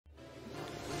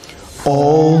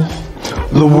All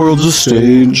the world's a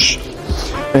stage,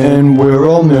 and we're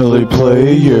all merely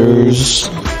players.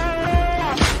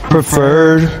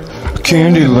 Preferred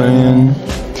Candyland,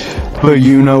 but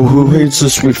you know who hates the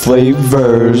sweet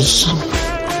flavors.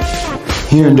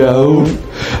 Hand out,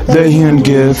 they hand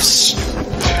gifts.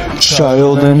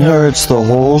 Child inherits the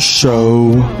whole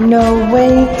show. No,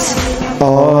 wait.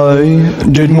 I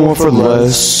did more for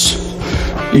less.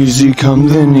 Easy come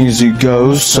then easy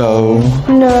go, so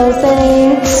No,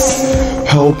 thanks.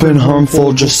 helping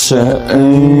harmful just set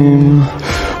aim.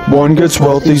 One gets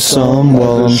wealthy some,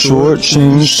 while I'm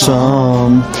shortchanged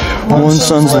some. One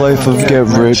son's life of get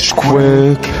rich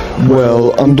quick.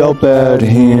 Well, I'm dealt bad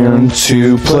hand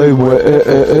to play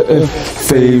with.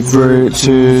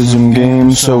 Favoritism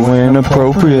game so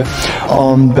inappropriate.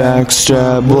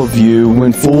 Backstab of you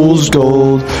in fool's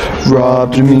gold.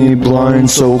 Robbed me blind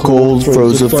so cold.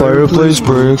 Froze the fireplace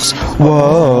bricks.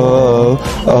 Whoa,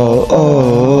 oh,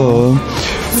 oh.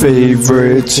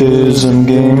 Favoritism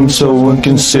game so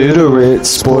inconsiderate.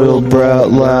 Spoiled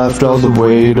brat laughed all the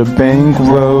way to Bank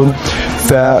Road.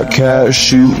 Fat cat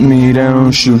shoot me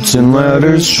down, shoots and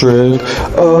ladders trick.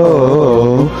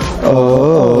 Oh,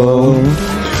 oh,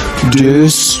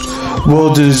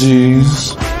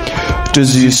 disease.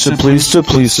 Disease to please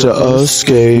to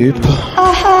escape.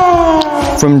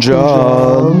 From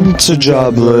job to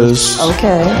jobless.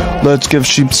 Okay. Let's give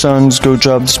sheep sons go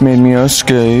jobs made me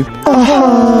escape.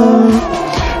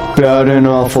 Bad and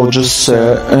awful just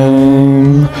set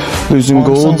aim. Losing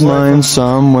gold mines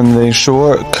some when they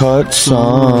shortcut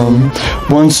some.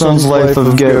 One son's life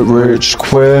of get rich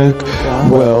quick.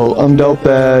 Well, I'm dealt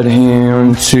bad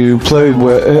hand to play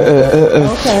with.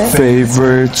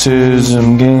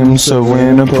 Favoritism game so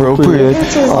inappropriate.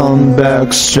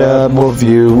 Backstab of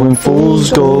you in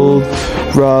fool's gold.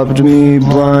 Robbed me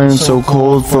blind so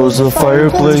cold. Froze the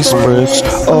fireplace bricks.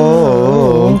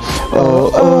 Oh,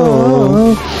 oh,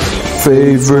 oh.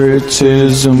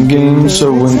 Favoritism game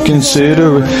so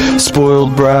inconsiderate.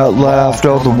 Spoiled brat laughed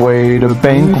all the way to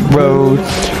Bank Road.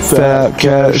 Fat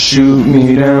cat shoot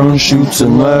me down, shoots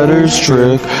and ladders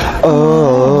trick.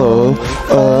 Oh,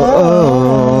 oh,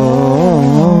 oh.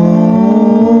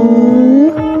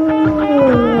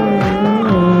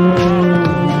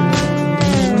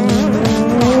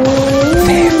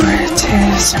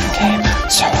 Favoritism game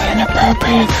so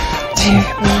inappropriate.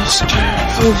 Tables,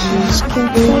 carriages,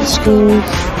 companies, schools,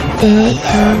 but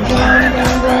I'm blind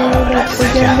and road, I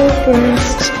forget the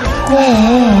first.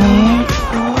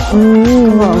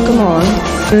 Come on.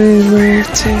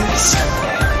 Favoritism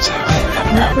game so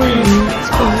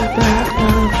inappropriate.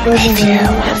 If you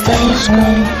were those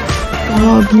good,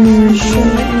 rob me, shoot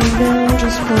me down,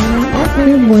 just let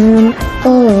me win.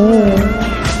 Oh.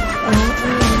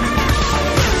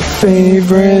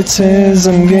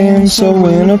 Favoritism game so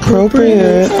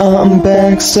inappropriate.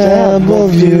 Backstab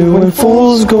of you in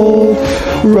fool's gold.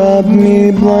 Robbed me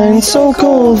blind so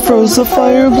cold. Froze the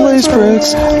fireplace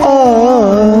bricks.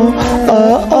 Oh,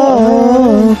 oh,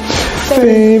 oh.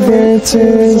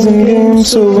 Favoritism game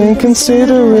so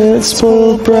inconsiderate.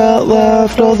 Spoiled brat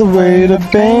laughed all the way to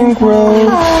Bank Road.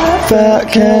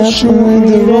 Fat cash in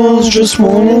the rolls just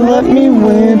won't let me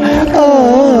win.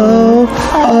 Oh,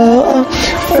 oh, oh.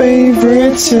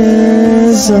 Favoritism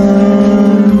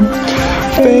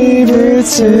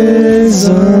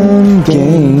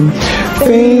game.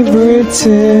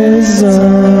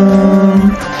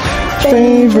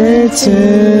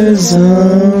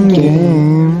 Favoritism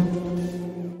game.